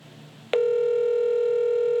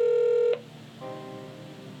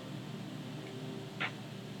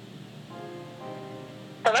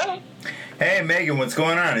Hey Megan, what's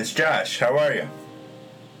going on? It's Josh. How are you?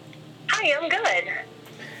 Hi, I'm good.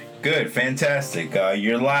 Good, fantastic.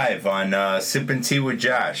 You're live on Sippin' Tea with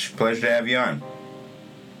Josh. Pleasure to have you on.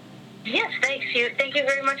 Yes, thanks. Thank you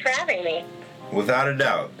very much for having me. Without a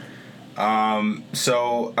doubt.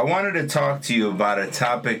 So I wanted to talk to you about a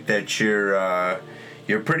topic that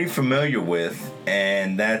you're pretty familiar with,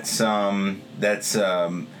 and that's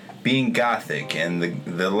being Gothic and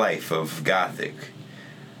the life of Gothic.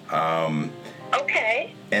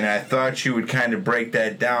 Okay. And I thought you would kind of break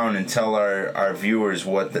that down and tell our viewers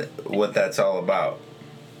what that's all about.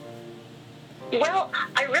 Well,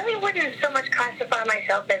 I really wouldn't so much classify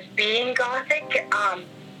myself as being Gothic. On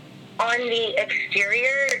the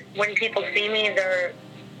exterior, when people see me, they're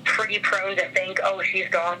pretty prone to think, oh, she's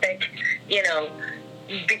Gothic,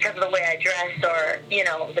 because of the way I dress or,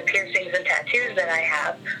 the piercings and tattoos that I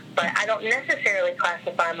have. But I don't necessarily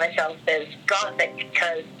classify myself as Gothic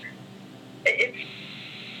because it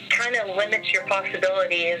kind of limits your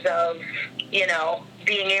possibilities of,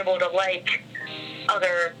 being able to like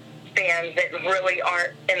other bands that really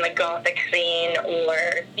aren't in the Gothic scene, or,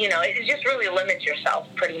 it just really limits yourself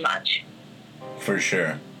pretty much. For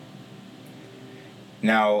sure.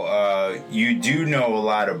 Now, you do know a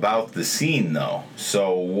lot about the scene, though.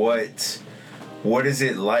 So what is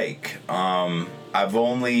it like? I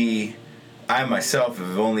myself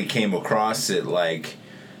have only came across it like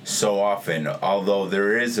so often, although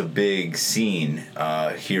there is a big scene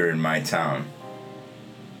here in my town.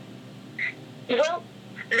 Well,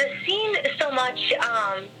 the scene so much,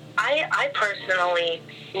 I personally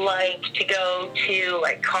like to go to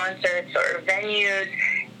like concerts or venues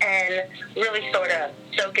and really sort of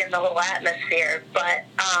soak in the whole atmosphere. But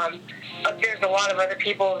there's a lot of other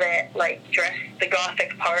people that like dress the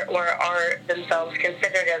Gothic part or are themselves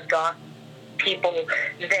considered as goth people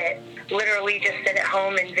that literally just sit at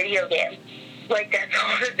home and video game. Like that's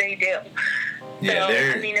all that they do. Yeah, so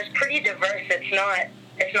I mean, it's pretty diverse. It's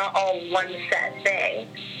not all one set thing.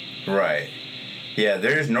 Right. Yeah,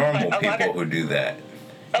 there's normal people who do that.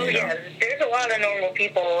 Oh, yeah, there's a lot of normal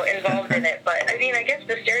people involved in it. But, I mean, I guess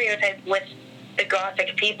the stereotype with the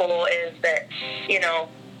Gothic people is that,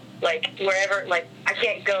 like, wherever, like, I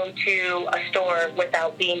can't go to a store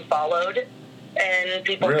without being followed, and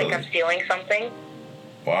people think I'm stealing something.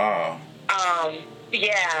 Wow.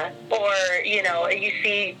 Yeah, or, you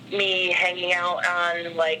see me hanging out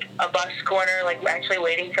on, like, a bus corner, like, actually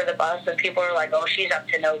waiting for the bus, and people are like, oh, she's up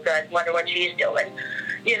to no good, wonder what she's doing,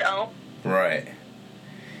 Right.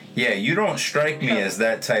 Yeah, you don't strike me as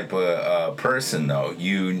that type of person, though.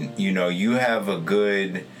 You have a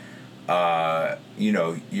good,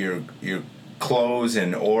 your clothes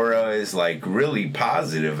and aura is, like, really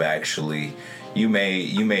positive, actually. You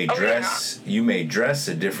may dress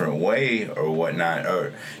a different way or whatnot,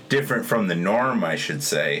 or different from the norm, I should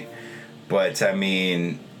say. But I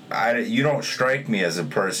mean, you don't strike me as a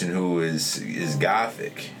person who is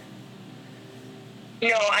Gothic.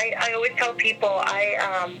 No, I always tell people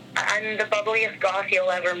I'm the bubbliest goth you'll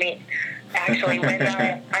ever meet. Actually, when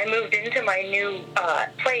I moved into my new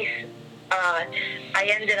place, I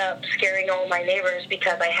ended up scaring all my neighbors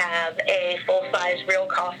because I have a full-size real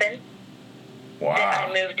coffin. Wow. That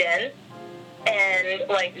I moved in, and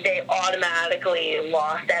like they automatically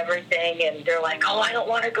lost everything, and they're like, oh, I don't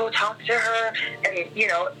want to go talk to her, and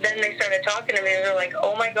then they started talking to me, and they're like,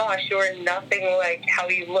 oh my gosh, you are nothing like how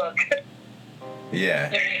you look.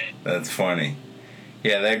 Yeah, that's funny.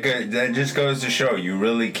 Yeah, that just goes to show you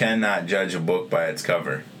really cannot judge a book by its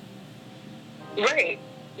cover. Right.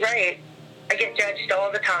 I get judged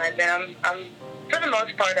all the time, and I'm for the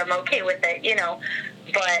most part I'm okay with it,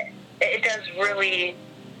 but it does really,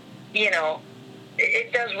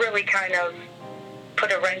 it does really kind of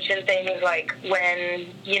put a wrench in things, like when,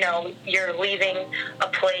 you're leaving a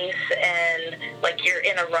place and, like, you're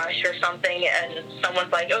in a rush or something, and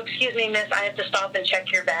someone's like, oh, excuse me, miss, I have to stop and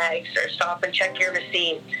check your bags, or stop and check your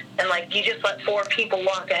receipt, and, like, you just let 4 people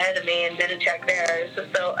walk ahead of me and didn't check theirs.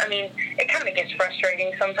 So, I mean, it kind of gets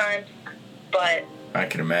frustrating sometimes, but... I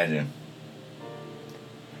can imagine.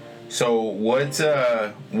 So what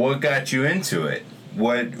got you into it?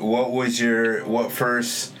 What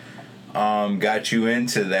first got you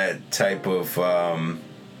into that type of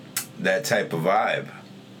vibe?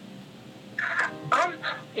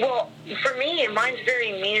 Well, for me, mine's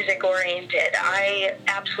very music oriented. I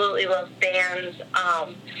absolutely love bands.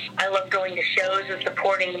 I love going to shows and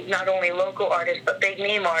supporting not only local artists but big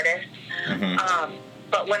name artists. Mm-hmm.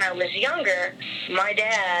 But when I was younger, my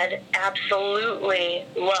dad absolutely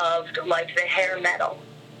loved, like, the hair metal.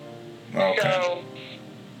 Okay. So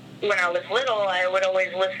when I was little, I would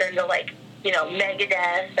always listen to, like,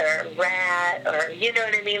 Megadeth or Rat or, you know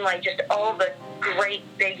what I mean? Like, just all the great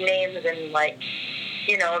big names in, like,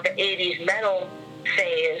 the 80s metal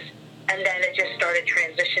phase. And then it just started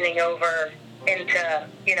transitioning over into,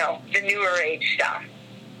 the newer age stuff.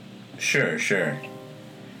 Sure.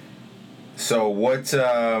 So what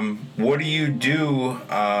do you do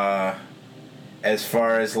as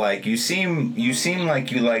far as, like, you seem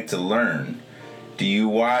like you like to learn. Do you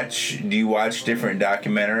watch different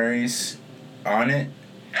documentaries on it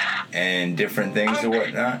and different things or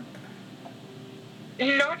whatnot?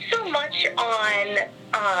 Not so much on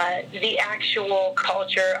the actual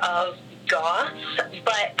culture of goth,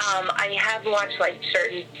 but I have watched, like,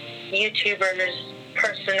 certain YouTubers'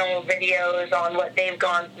 personal videos on what they've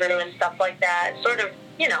gone through and stuff like that, sort of,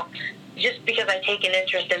 just because I take an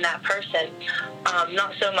interest in that person,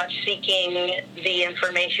 not so much seeking the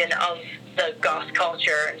information of the goth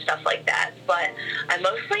culture and stuff like that, but I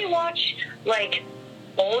mostly watch, like,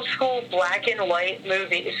 old school black and white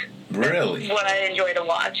movies. Really? That's what I enjoy to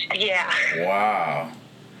watch. Yeah. Wow.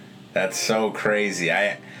 That's so crazy.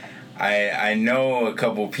 I know a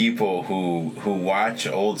couple people who watch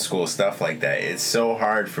old school stuff like that. It's so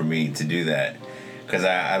hard for me to do that because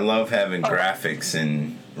I love having graphics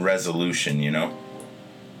and resolution,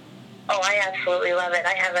 Oh, I absolutely love it.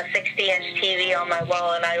 I have a 60-inch TV on my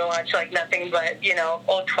wall, and I watch, like, nothing but,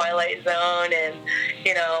 old Twilight Zone and,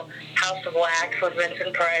 House of Wax with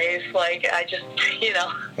Vincent Price. Like, I just,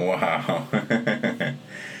 Wow.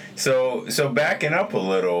 So backing up a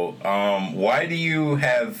little, why do you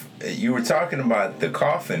were talking about the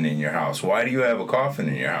coffin in your house. Why do you have a coffin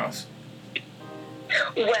in your house?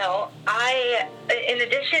 Well, in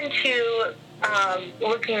addition to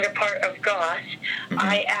looking the part of goth,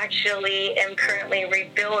 I actually am currently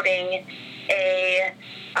rebuilding a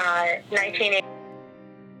 1980,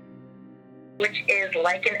 which is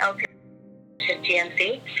like an LP, which is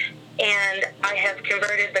GMC, and I have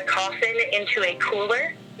converted the coffin into a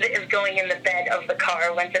cooler that is going in the bed of the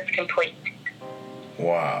car once it's complete.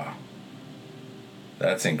 Wow.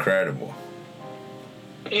 That's incredible.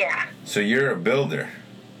 Yeah. So you're a builder?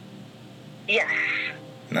 Yes.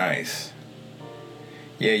 Nice.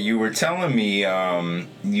 Yeah, you were telling me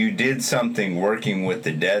you did something working with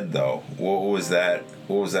the dead, though. What was that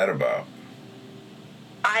about?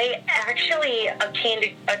 I actually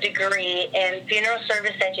obtained a degree in funeral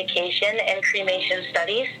service education and cremation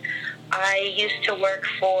studies. I used to work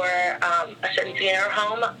for a certain funeral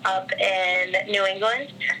home up in New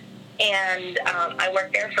England, and I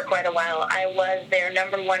worked there for quite a while. I was their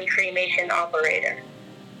number one cremation operator.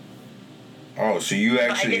 Oh, so you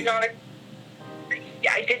actually...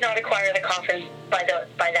 I did not acquire the coffin by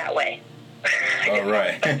that way. Oh,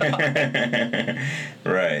 right.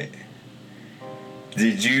 Right.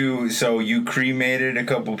 So you cremated a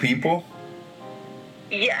couple people?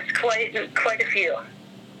 Yes, quite a few.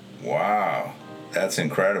 Wow, that's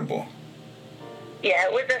incredible. Yeah,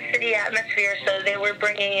 it was a city atmosphere, so they were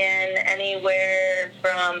bringing in anywhere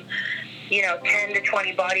from, 10 to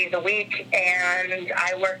 20 bodies a week, and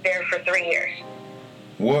I worked there for 3 years.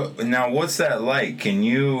 What's that like? Can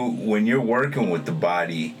you, when you're working with the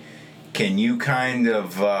body, can you kind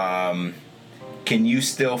of, can you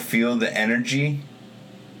still feel the energy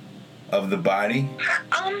of the body?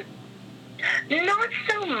 Not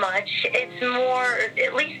so much. It's more,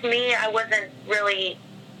 at least me, I wasn't really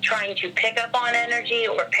trying to pick up on energy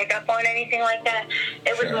or pick up on anything like that.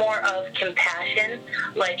 It was more of compassion.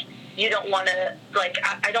 Like, you don't want to, like,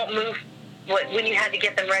 I don't move, when you had to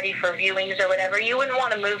get them ready for viewings or whatever, you wouldn't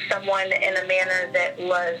want to move someone in a manner that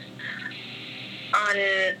was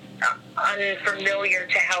unfamiliar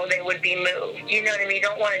to how they would be moved. You know what I mean? You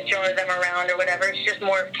don't want to jar them around or whatever. It's just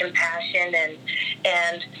more of compassion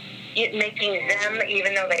and making them,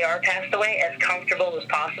 even though they are passed away, as comfortable as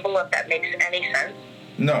possible, if that makes any sense.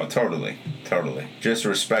 No, totally. Just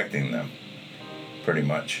respecting them, pretty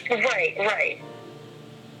much. Right.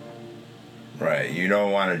 Right. You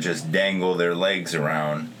don't want to just dangle their legs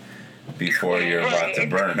around before you're about to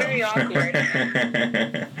burn them. It's very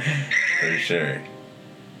awkward. For sure.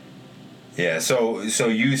 Yeah. So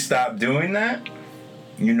you stopped doing that?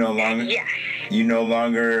 You no longer. Yes. You no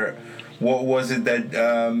longer. What was it that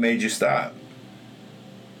made you stop?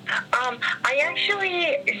 I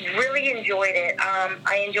actually really enjoyed it.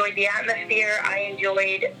 I enjoyed the atmosphere. I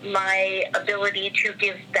enjoyed my ability to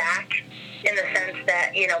give back in the sense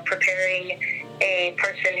that, preparing a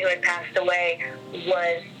person who had passed away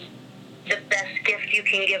was the best gift you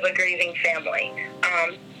can give a grieving family.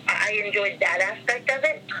 I enjoyed that aspect of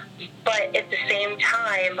it, but at the same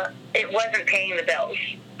time, it wasn't paying the bills,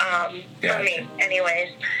 for me anyways.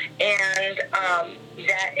 And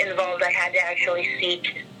that involved I had to actually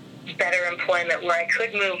seek better employment where I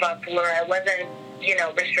could move up, where I wasn't,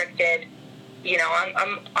 restricted.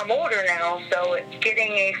 I'm older now, so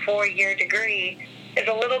getting a 4-year degree is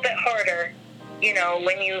a little bit harder,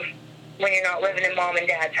 when you're not living in mom and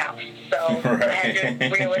dad's house. So right. I had to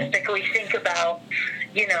realistically think about,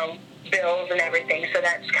 bills and everything. So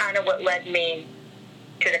that's kind of what led me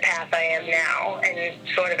to the path I am now, and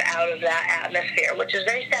sort of out of that atmosphere, which is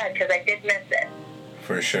very sad because I did miss it.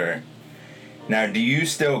 For sure. Now, do you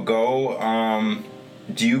still go,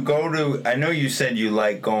 do you go to, I know you said you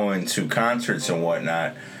like going to concerts and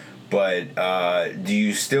whatnot, but do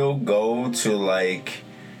you still go to like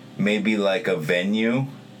maybe like a venue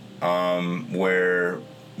where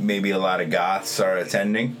maybe a lot of goths are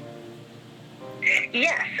attending?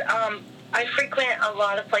 Yes, I frequent a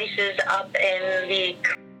lot of places up in the,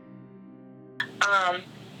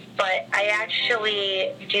 but I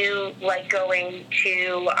actually do like going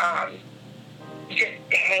to just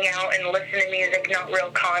hang out and listen to music, not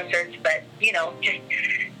real concerts, but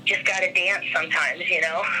just gotta dance sometimes,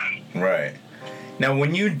 Right. Now,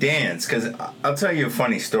 when you dance, because I'll tell you a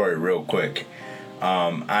funny story real quick.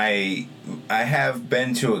 I have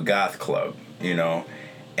been to a goth club,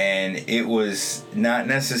 and it was not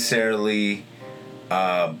necessarily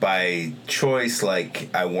by choice like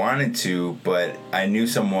I wanted to, but I knew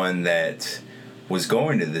someone that was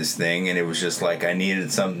going to this thing, and it was just like I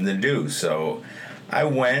needed something to do. So I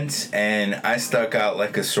went, and I stuck out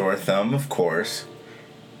like a sore thumb, of course,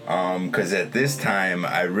 because at this time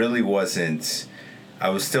I really wasn't. I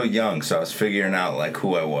was still young, so I was figuring out like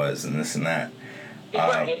who I was and this and that.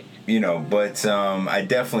 Right. But I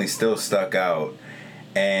definitely still stuck out,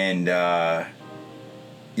 and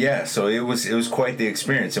so it was quite the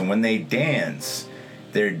experience. And when they dance,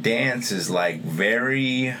 their dance is like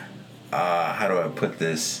very, how do I put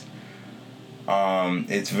this?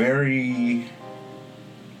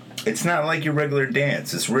 It's not like your regular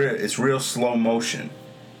dance. It's real slow motion,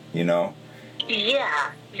 Yeah.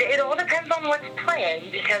 It all depends on what's playing,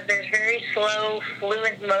 because there's very slow,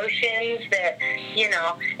 fluent motions that,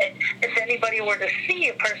 if anybody were to see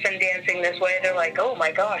a person dancing this way, they're like, oh my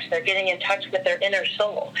gosh, they're getting in touch with their inner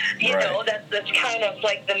soul. That's kind of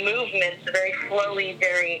like the movements, very flowy,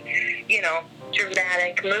 very,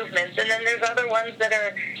 dramatic movements. And then there's other ones that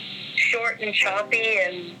are short and choppy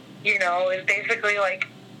and, is basically like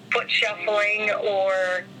foot shuffling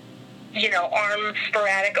or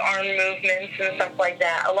sporadic arm movements and stuff like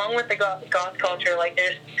that. Along with the goth culture, like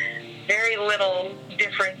there's very little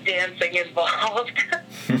different dancing involved.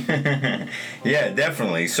 Yeah,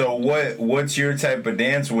 definitely. So what's your type of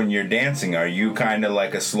dance when you're dancing? Are you kind of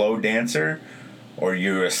like a slow dancer, or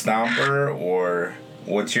you're a stomper, or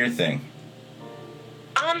what's your thing?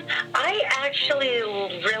 I actually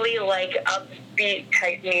really like upbeat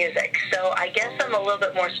type music, so I guess I'm a little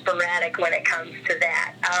bit more sporadic when it comes to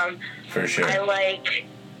that. For sure. I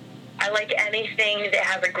like anything that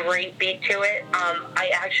has a great beat to it.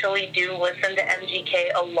 I actually do listen to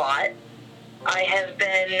MGK a lot. I have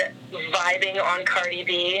been vibing on Cardi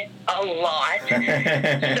B a lot. So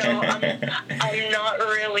I'm not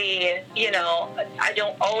really, I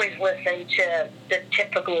don't always listen to the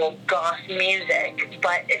typical goth music,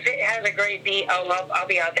 but if it has a great beat, I'll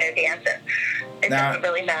be out there dancing. It doesn't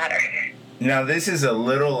really matter. Now, this is a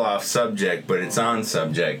little off subject, but it's on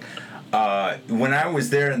subject. When I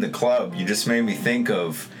was there in the club, you just made me think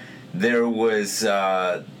of, there was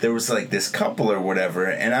like this couple or whatever,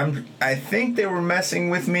 and I think they were messing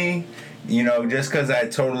with me, just because I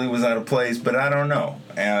totally was out of place, but I don't know.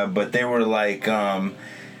 But they were like,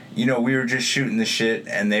 we were just shooting the shit,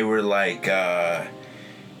 and they were like, I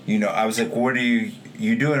was like, what are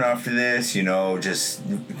you doing after this? Just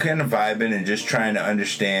kind of vibing and just trying to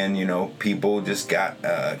understand, people, just got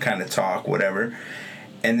kind of talk, whatever.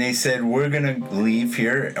 And they said, we're going to leave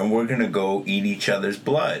here and we're going to go eat each other's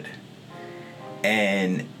blood.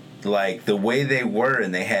 And like the way they were,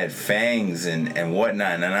 and they had fangs and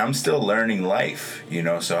whatnot, and I'm still learning life,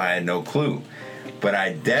 so I had no clue. But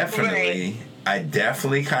I definitely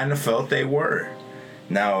kind of felt they were.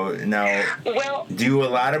 Now, well, do a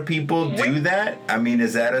lot of people do that? I mean,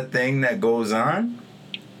 is that a thing that goes on?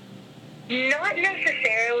 Not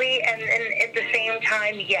necessarily, and at the same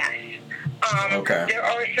time, yes. Okay. There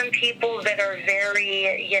are some people that are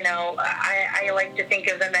very, I like to think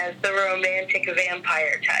of them as the romantic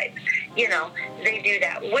vampire type. They do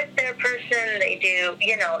that with their person. They do,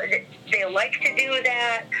 they like to do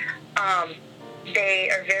that. they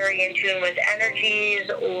are very in tune with energies,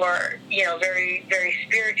 or, you know, very, very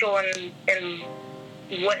spiritual and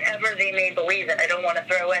whatever they may believe in. I don't want to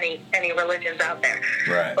throw any religions out there,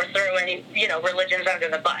 right, or throw any, you know, religions under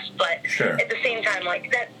the bus. But sure, at the same time,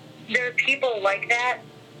 like that, there are people like that,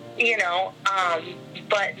 you know,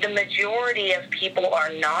 but the majority of people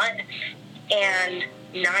are not. And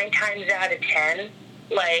 9 times out of 10,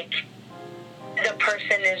 like, the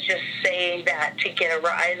person is just saying that to get a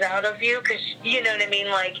rise out of you, because, you know what I mean,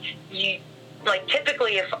 like,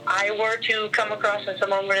 typically if I were to come across and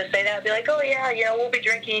someone were to say that, I'd be like, oh yeah, you know, we'll be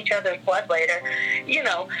drinking each other's blood later, you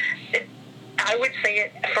know. I would say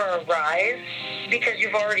it for a rise, because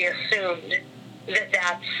you've already assumed that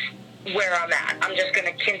that's where I'm at. I'm just going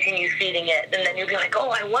to continue feeding it, and then you'll be like, oh,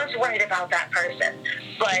 I was right about that person.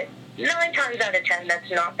 But 9 times out of 10, that's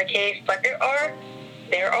not the case. But there are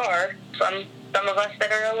some of us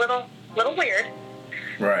that are a little weird.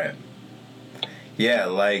 Right. Yeah,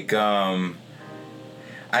 like, I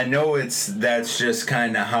know that's just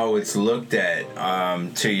kind of how it's looked at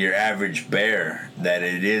to your average bear, that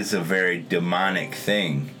it is a very demonic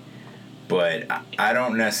thing. But I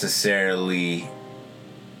don't necessarily,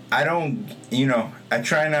 I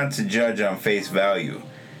try not to judge on face value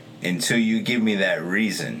until you give me that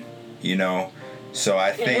reason, you know? So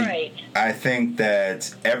I think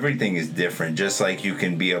that everything is different. Just like you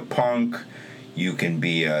can be a punk, you can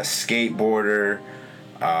be a skateboarder,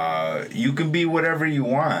 you can be whatever you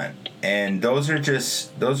want, and those are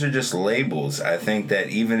just labels. I think that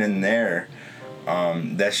even in there,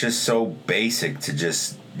 that's just so basic to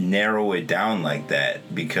just narrow it down like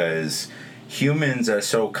that, because humans are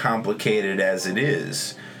so complicated as it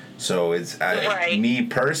is. So me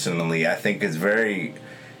personally, I think it's very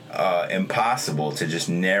impossible to just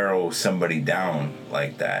narrow somebody down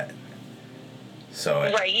like that. So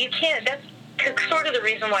right, you can't. That's sort of the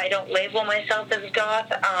reason why I don't label myself as goth,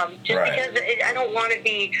 just because I don't want to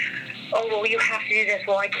be, oh, well, you have to do this,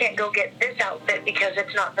 well, I can't go get this outfit because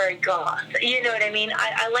it's not very goth. You know what I mean?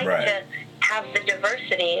 I like to have the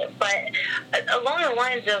diversity, but along the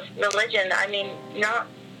lines of religion, I mean, not,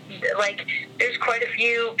 like, there's quite a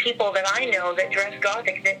few people that I know that dress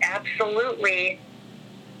gothic that absolutely,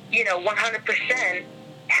 you know, 100%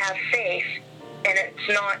 have faith, and it's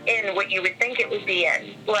not in what you would think it would be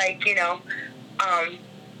in. Like, you know,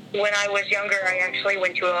 when I was younger, I actually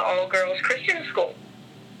went to an all-girls Christian school.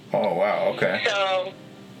 Oh, wow, okay. So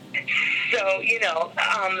you know,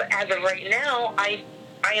 as of right now, I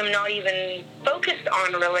am not even focused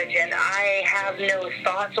on religion. I have no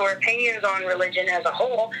thoughts or opinions on religion as a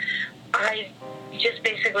whole. I just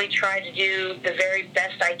basically try to do the very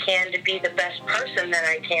best I can to be the best person that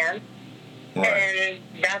I can. Right. And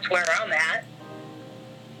that's where I'm at.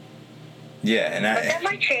 Yeah, but that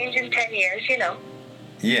might change in 10 years, you know.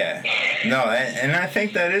 Yeah. No, and I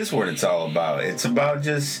think that is what it's all about. It's about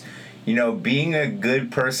just, you know, being a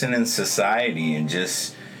good person in society and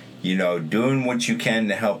just, you know, doing what you can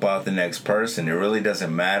to help out the next person. It really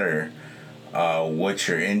doesn't matter what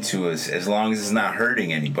you're into, as long as it's not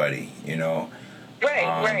hurting anybody, you know.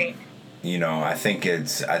 Right. You know, I think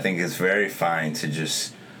it's very fine to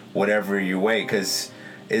just whatever your way, because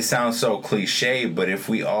it sounds so cliche, but if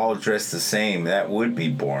we all dress the same, that would be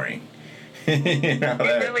boring. You know,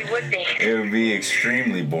 it really would be. It would be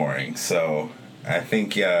extremely boring. So I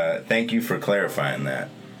think, thank you for clarifying that.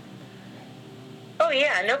 Oh,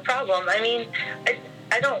 yeah, no problem. I mean,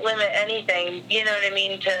 I don't limit anything, you know what I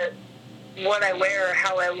mean, to what I wear or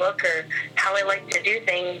how I look or how I like to do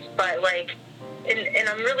things. But, like, and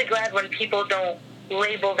I'm really glad when people don't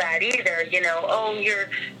label that either, you know, oh, you're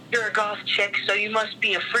a goth chick, so you must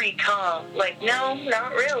be a freak, huh? Like, no,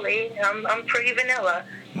 not really. I'm pretty vanilla.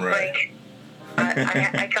 Right. Like,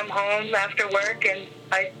 I come home after work and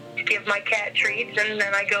I give my cat treats and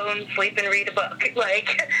then I go and sleep and read a book.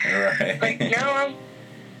 Like, like, no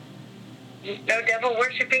devil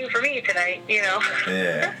worshipping for me tonight, you know.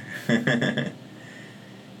 Yeah.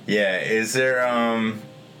 Yeah. Is there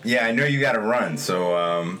yeah, I know you got to run, so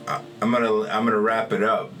I'm gonna wrap it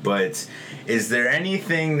up. But is there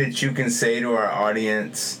anything that you can say to our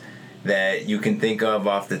audience that you can think of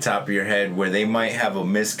off the top of your head where they might have a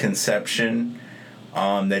misconception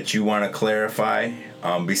that you want to clarify?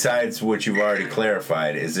 Besides what you've already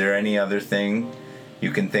clarified, is there any other thing you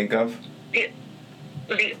can think of?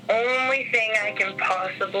 The only thing I can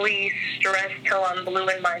possibly stress till I'm blue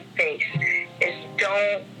in my face is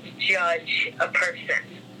don't judge a person.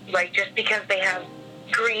 Like, just because they have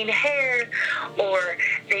green hair, or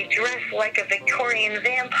they dress like a Victorian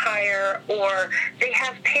vampire, or they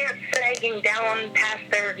have pants sagging down past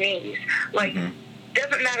their knees. Like,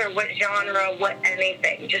 doesn't matter what genre, what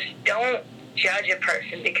anything. Just don't judge a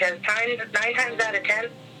person, because 9 times out of 10,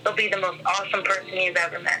 they'll be the most awesome person you've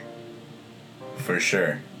ever met. For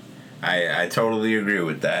sure. I totally agree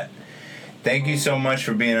with that. Thank you so much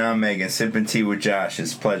for being on, Megan. Sipping Tea with Josh.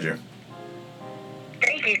 It's a pleasure.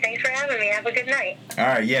 Thank you. Thanks for having me. Have a good night. All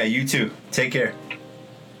right. Yeah, you too. Take care.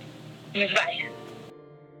 Bye.